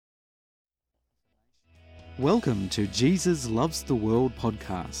Welcome to Jesus Loves the World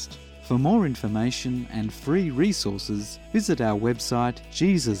podcast. For more information and free resources, visit our website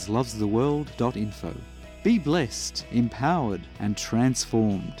jesuslovestheworld.info. Be blessed, empowered, and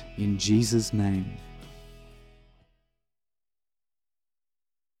transformed in Jesus' name.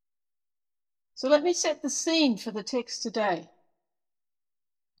 So let me set the scene for the text today.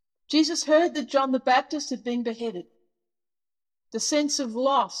 Jesus heard that John the Baptist had been beheaded. The sense of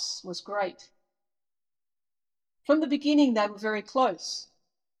loss was great. From the beginning, they were very close.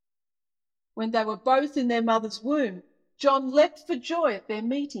 When they were both in their mother's womb, John leapt for joy at their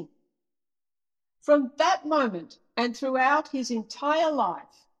meeting. From that moment and throughout his entire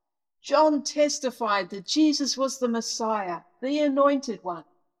life, John testified that Jesus was the Messiah, the Anointed One.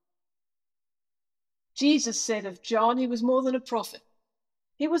 Jesus said of John he was more than a prophet.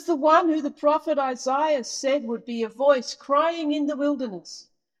 He was the one who the prophet Isaiah said would be a voice crying in the wilderness,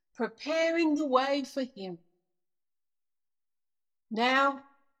 preparing the way for him. Now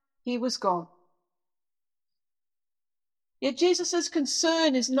he was gone. Yet Jesus'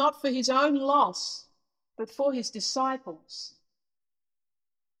 concern is not for his own loss, but for his disciples.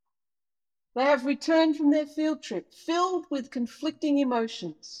 They have returned from their field trip filled with conflicting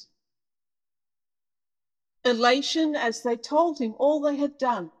emotions. Elation as they told him all they had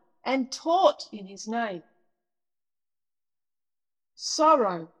done and taught in his name.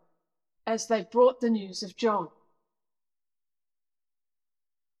 Sorrow as they brought the news of John.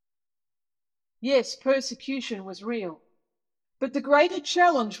 Yes, persecution was real, but the greater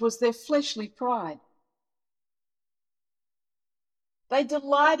challenge was their fleshly pride. They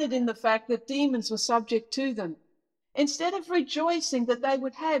delighted in the fact that demons were subject to them, instead of rejoicing that they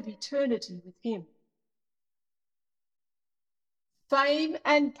would have eternity with him. Fame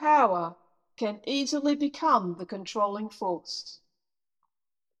and power can easily become the controlling force.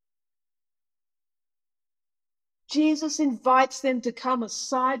 Jesus invites them to come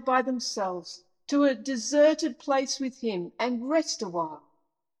aside by themselves to a deserted place with him and rest a while.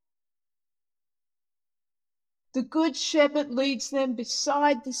 The Good Shepherd leads them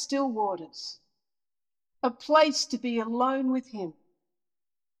beside the still waters, a place to be alone with him,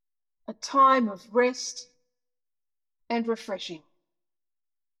 a time of rest and refreshing.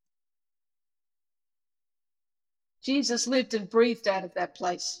 Jesus lived and breathed out of that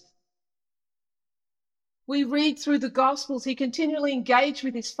place. We read through the Gospels, he continually engaged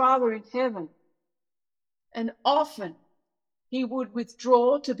with his Father in heaven, and often he would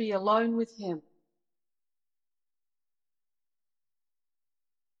withdraw to be alone with him.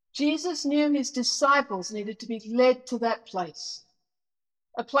 Jesus knew his disciples needed to be led to that place,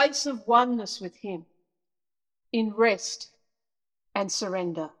 a place of oneness with him, in rest and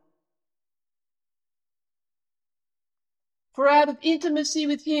surrender. For out of intimacy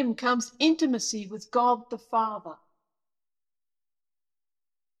with him comes intimacy with God the Father.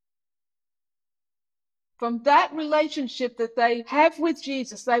 From that relationship that they have with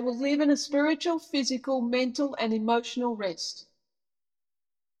Jesus, they will live in a spiritual, physical, mental, and emotional rest.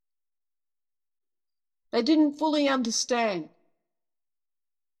 They didn't fully understand,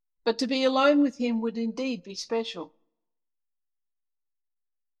 but to be alone with him would indeed be special.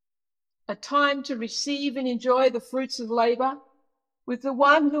 A time to receive and enjoy the fruits of labor with the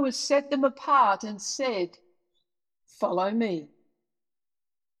one who has set them apart and said, "Follow me."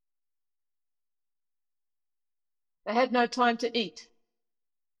 They had no time to eat,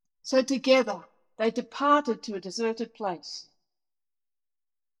 so together they departed to a deserted place.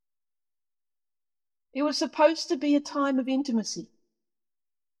 It was supposed to be a time of intimacy,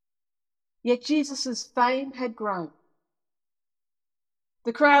 yet Jesus' fame had grown.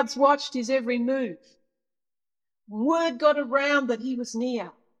 The crowds watched his every move. Word got around that he was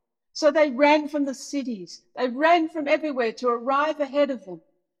near, so they ran from the cities. They ran from everywhere to arrive ahead of them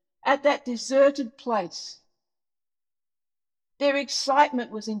at that deserted place. Their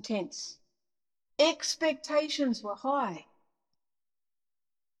excitement was intense. Expectations were high.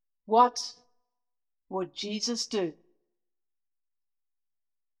 What would Jesus do?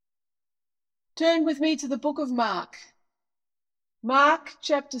 Turn with me to the book of Mark. Mark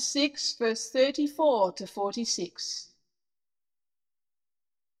chapter 6, verse 34 to 46.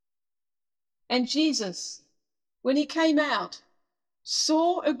 And Jesus, when he came out,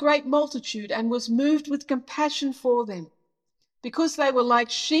 saw a great multitude and was moved with compassion for them, because they were like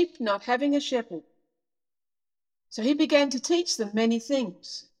sheep not having a shepherd. So he began to teach them many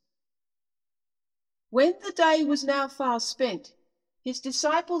things. When the day was now far spent, his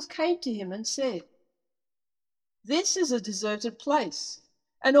disciples came to him and said, "This is a deserted place,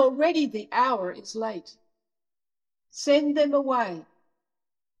 and already the hour is late. Send them away,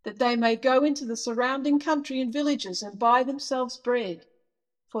 that they may go into the surrounding country and villages and buy themselves bread,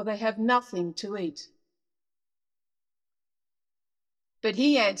 for they have nothing to eat." But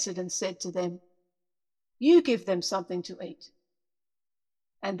he answered and said to them, "You give them something to eat."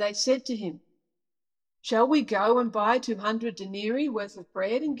 And they said to him, "Shall we go and buy 200 denarii worth of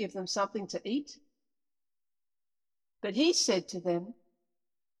bread and give them something to eat?" But he said to them,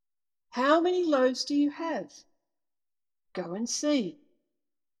 "How many loaves do you have? Go and see."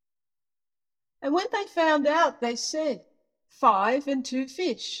 And when they found out, they said, 5 and 2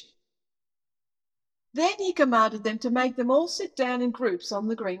 fish. Then he commanded them to make them all sit down in groups on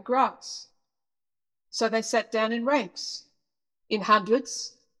the green grass. So they sat down in ranks, in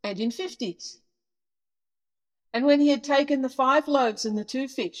hundreds and in 50s. And when he had taken the 5 loaves and the 2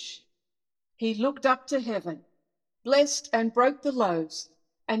 fish, he looked up to heaven, blessed and broke the loaves,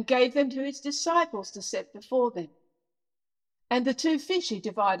 and gave them to his disciples to set before them. And the 2 fish he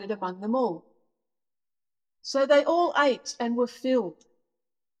divided among them all. So they all ate and were filled.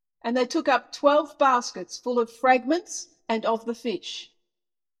 And they took up 12 baskets full of fragments and of the fish.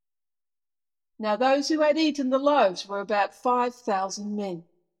 Now those who had eaten the loaves were about 5,000 men.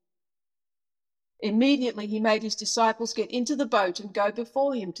 Immediately he made his disciples get into the boat and go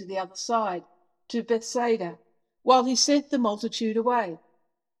before him to the other side, to Bethsaida, while he sent the multitude away.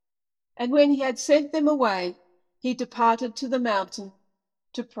 And when he had sent them away, he departed to the mountain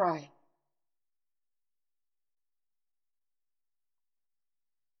to pray.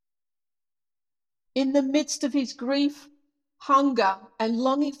 In the midst of his grief, hunger, and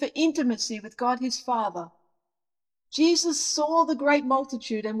longing for intimacy with God his Father, Jesus saw the great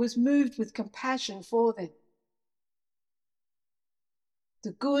multitude and was moved with compassion for them.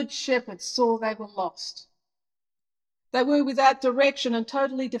 The Good Shepherd saw they were lost. They were without direction and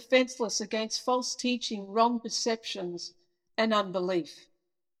totally defenseless against false teaching, wrong perceptions, and unbelief.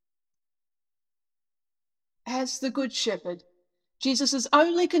 As the Good Shepherd, Jesus'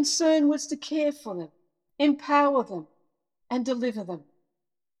 only concern was to care for them, empower them, and deliver them,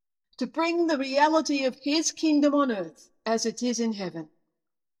 to bring the reality of his kingdom on earth as it is in heaven.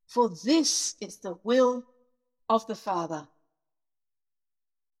 For this is the will of the Father.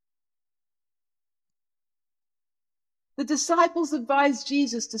 The disciples advised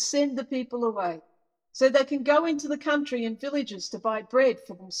Jesus to send the people away so they can go into the country and villages to buy bread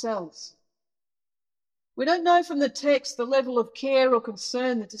for themselves. We don't know from the text the level of care or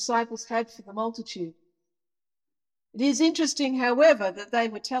concern the disciples had for the multitude. It is interesting, however, that they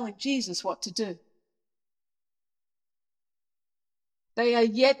were telling Jesus what to do. They are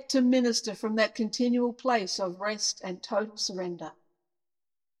yet to minister from that continual place of rest and total surrender.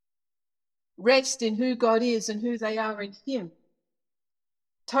 Rest in who God is and who they are in him.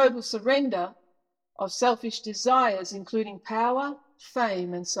 Total surrender of selfish desires, including power,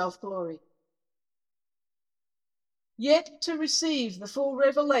 fame, and self-glory. Yet to receive the full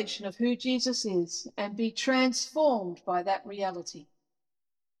revelation of who Jesus is and be transformed by that reality.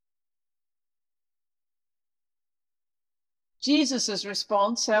 Jesus'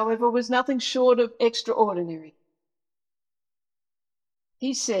 response, however, was nothing short of extraordinary.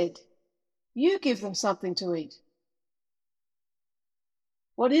 He said, "You give them something to eat."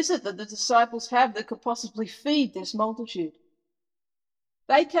 What is it that the disciples have that could possibly feed this multitude?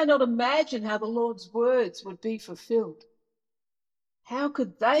 They cannot imagine how the Lord's words would be fulfilled. How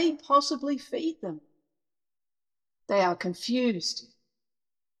could they possibly feed them? They are confused.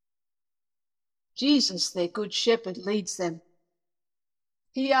 Jesus, their Good Shepherd, leads them.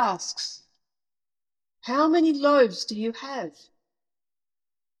 He asks, "How many loaves do you have?"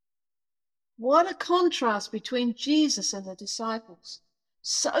 What a contrast between Jesus and the disciples.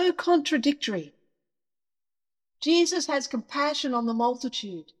 So contradictory. Jesus has compassion on the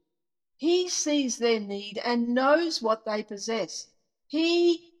multitude. He sees their need and knows what they possess.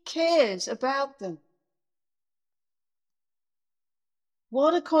 He cares about them.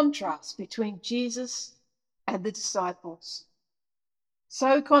 What a contrast between Jesus and the disciples.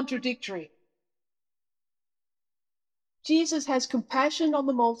 So contradictory. Jesus has compassion on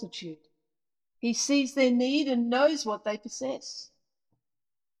the multitude. He sees their need and knows what they possess.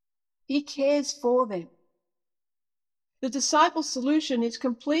 He cares for them. The disciples' solution is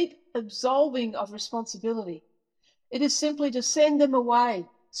complete absolving of responsibility. It is simply to send them away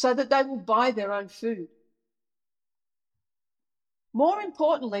so that they will buy their own food. More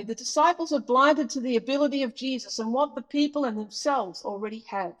importantly, the disciples are blinded to the ability of Jesus and what the people and themselves already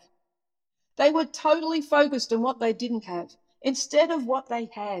have. They were totally focused on what they didn't have instead of what they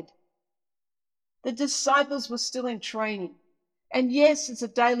had. The disciples were still in training. And yes, it's a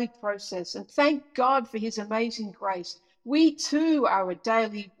daily process, and thank God for his amazing grace. We too are a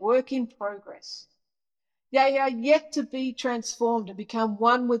daily work in progress. They are yet to be transformed and become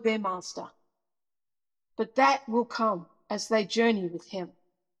one with their Master. But that will come as they journey with him.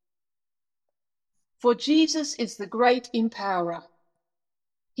 For Jesus is the great empowerer.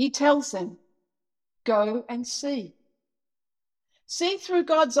 He tells them, go and see. See through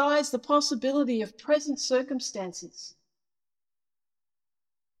God's eyes the possibility of present circumstances.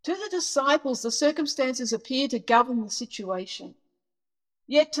 To the disciples, the circumstances appear to govern the situation.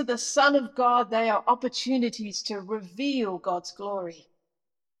 Yet to the Son of God, they are opportunities to reveal God's glory.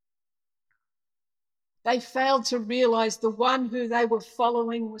 They failed to realize the one who they were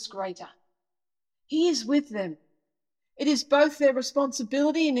following was greater. He is with them. It is both their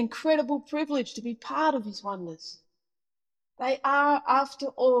responsibility and incredible privilege to be part of his wonders. They are, after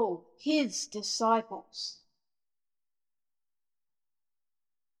all, his disciples.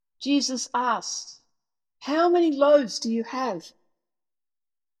 Jesus asked, how many loaves do you have?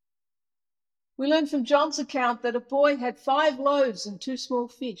 We learn from John's account that a boy had 5 loaves and 2 small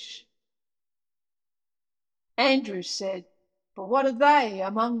fish. Andrew said, but what are they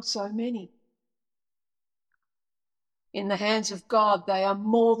among so many? In the hands of God, they are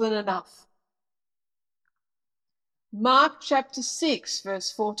more than enough. Mark chapter 6,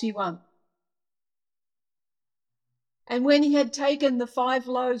 verse 41. And when he had taken the 5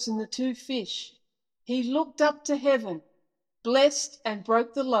 loaves and the 2 fish, he looked up to heaven, blessed and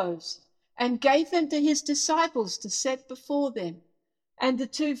broke the loaves, and gave them to his disciples to set before them. And the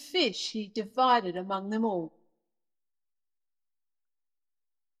 2 fish he divided among them all.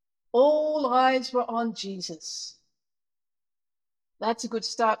 All eyes were on Jesus. That's a good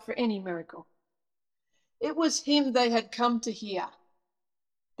start for any miracle. It was him they had come to hear.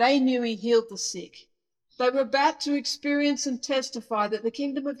 They knew he healed the sick. They were about to experience and testify that the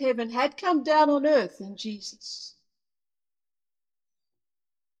kingdom of heaven had come down on earth in Jesus.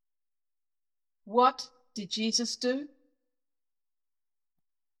 What did Jesus do?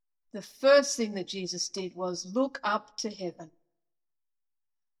 The first thing that Jesus did was look up to heaven.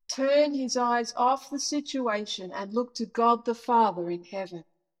 Turn his eyes off the situation and look to God the Father in heaven.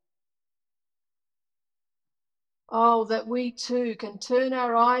 Oh, that we too can turn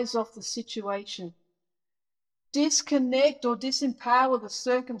our eyes off the situation, disconnect or disempower the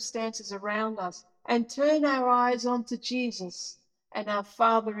circumstances around us, and turn our eyes onto Jesus and our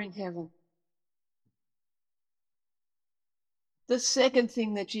Father in heaven. The second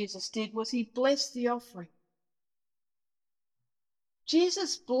thing that Jesus did was he blessed the offering.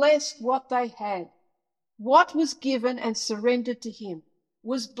 Jesus blessed what they had. What was given and surrendered to him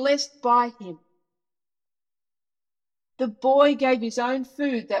was blessed by him. The boy gave his own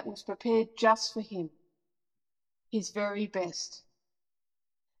food that was prepared just for him, his very best.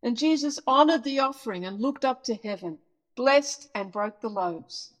 And Jesus honored the offering and looked up to heaven, blessed and broke the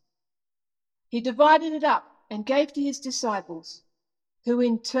loaves. He divided it up and gave to his disciples, who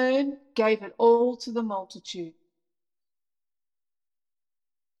in turn gave it all to the multitude.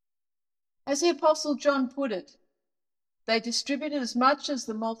 As the Apostle John put it, they distributed as much as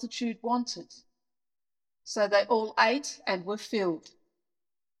the multitude wanted. So they all ate and were filled.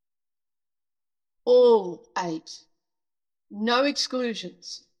 All ate. No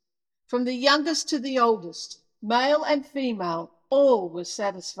exclusions. From the youngest to the oldest, male and female, all were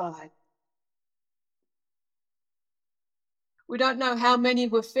satisfied. We don't know how many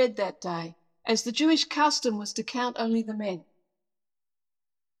were fed that day, as the Jewish custom was to count only the men.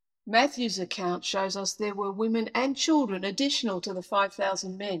 Matthew's account shows us there were women and children additional to the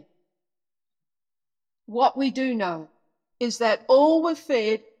 5,000 men. What we do know is that all were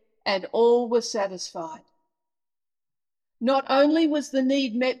fed and all were satisfied. Not only was the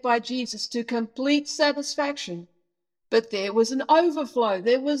need met by Jesus to complete satisfaction, but there was an overflow,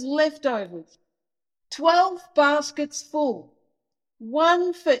 there was leftovers. 12 baskets full,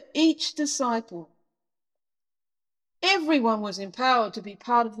 one for each disciple. Everyone was empowered to be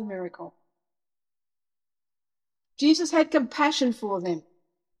part of the miracle. Jesus had compassion for them,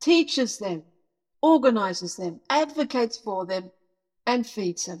 teaches them, organizes them, advocates for them, and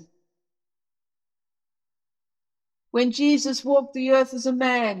feeds them. When Jesus walked the earth as a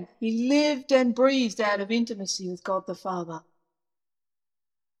man, he lived and breathed out of intimacy with God the Father.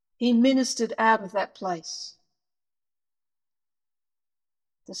 He ministered out of that place.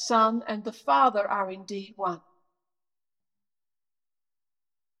 The Son and the Father are indeed one.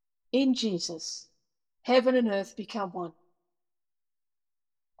 In Jesus, heaven and earth become one.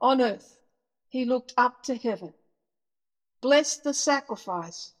 On earth, he looked up to heaven, blessed the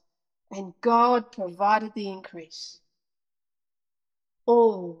sacrifice, and God provided the increase.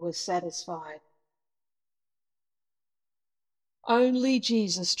 All were satisfied. Only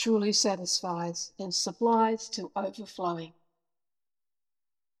Jesus truly satisfies and supplies to overflowing.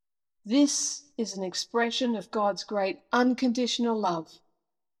 This is an expression of God's great unconditional love,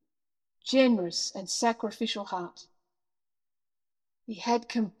 generous and sacrificial heart. He had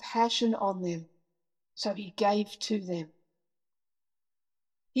compassion on them, so he gave to them.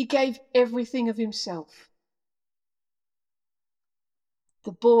 He gave everything of himself.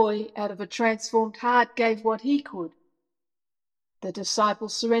 The boy, out of a transformed heart, gave what he could. The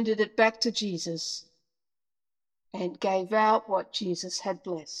disciples surrendered it back to Jesus and gave out what Jesus had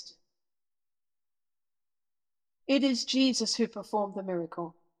blessed. It is Jesus who performed the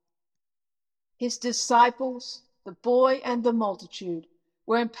miracle. His disciples, the boy and the multitude,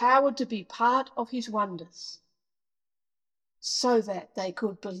 were empowered to be part of his wonders so that they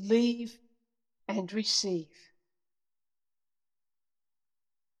could believe and receive.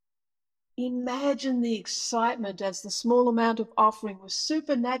 Imagine the excitement as the small amount of offering was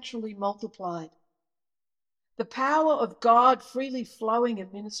supernaturally multiplied. The power of God freely flowing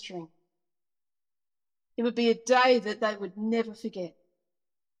and ministering. It would be a day that they would never forget.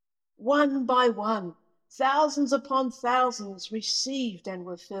 One by one, thousands upon thousands received and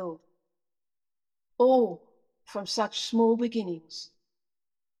were filled. All from such small beginnings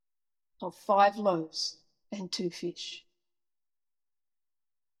of 5 loaves and 2 fish.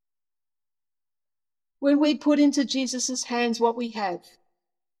 When we put into Jesus' hands what we have,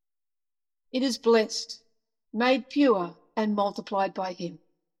 it is blessed, made pure, and multiplied by him.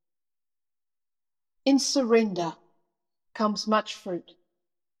 In surrender comes much fruit,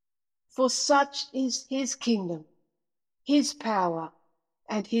 for such is his kingdom, his power,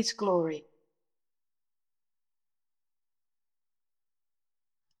 and his glory.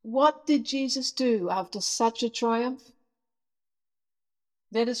 What did Jesus do after such a triumph?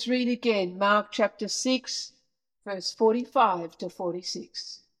 Let us read again Mark chapter 6, verse 45 to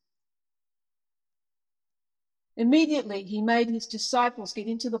 46. Immediately he made his disciples get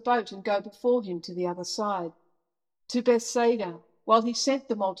into the boat and go before him to the other side, to Bethsaida, while he sent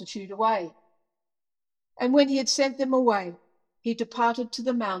the multitude away. And when he had sent them away, he departed to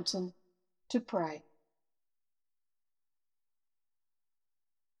the mountain to pray.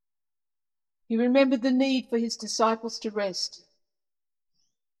 He remembered the need for his disciples to rest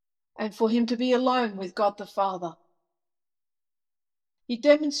and for him to be alone with God the Father. He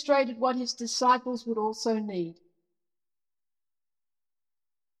demonstrated what his disciples would also need.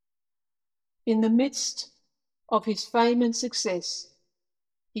 In the midst of his fame and success,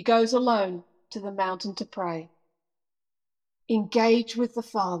 he goes alone to the mountain to pray. Engage with the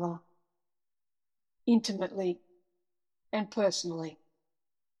Father intimately and personally.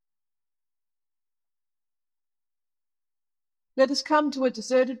 Let us come to a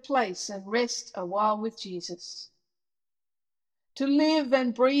deserted place and rest a while with Jesus. To live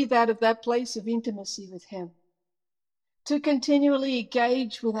and breathe out of that place of intimacy with him. To continually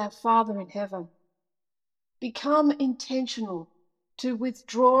engage with our Father in heaven. Become intentional to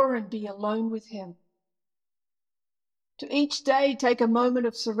withdraw and be alone with him. To each day take a moment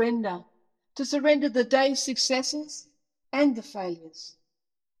of surrender, to surrender the day's successes and the failures,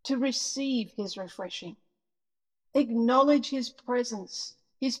 to receive his refreshing. Acknowledge his presence,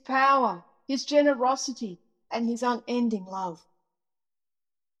 his power, his generosity, and his unending love.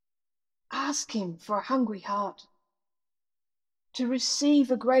 Ask him for a hungry heart, to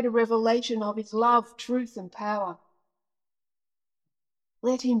receive a greater revelation of his love, truth, and power.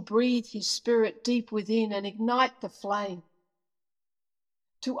 Let him breathe his spirit deep within and ignite the flame.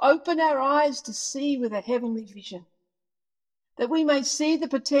 To open our eyes to see with a heavenly vision, that we may see the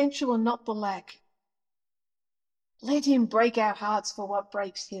potential and not the lack. Let him break our hearts for what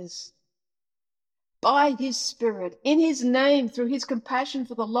breaks his. By his Spirit, in his name, through his compassion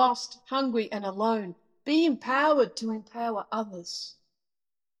for the lost, hungry, and alone, be empowered to empower others.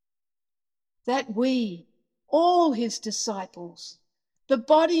 That we, all his disciples, the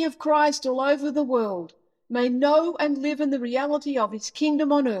body of Christ all over the world, may know and live in the reality of his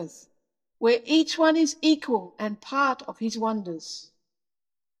kingdom on earth, where each one is equal and part of his wonders.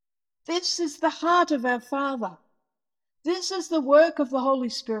 This is the heart of our Father. This is the work of the Holy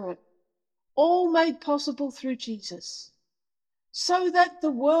Spirit, all made possible through Jesus, so that the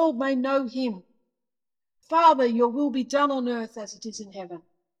world may know him. Father, your will be done on earth as it is in heaven.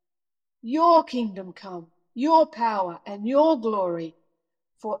 Your kingdom come, your power and your glory,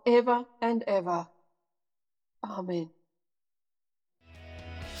 forever and ever. Amen.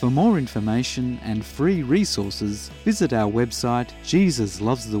 For more information and free resources, visit our website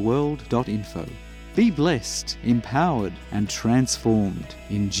jesuslovestheworld.info. Be blessed, empowered, and transformed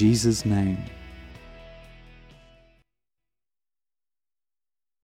in Jesus' name.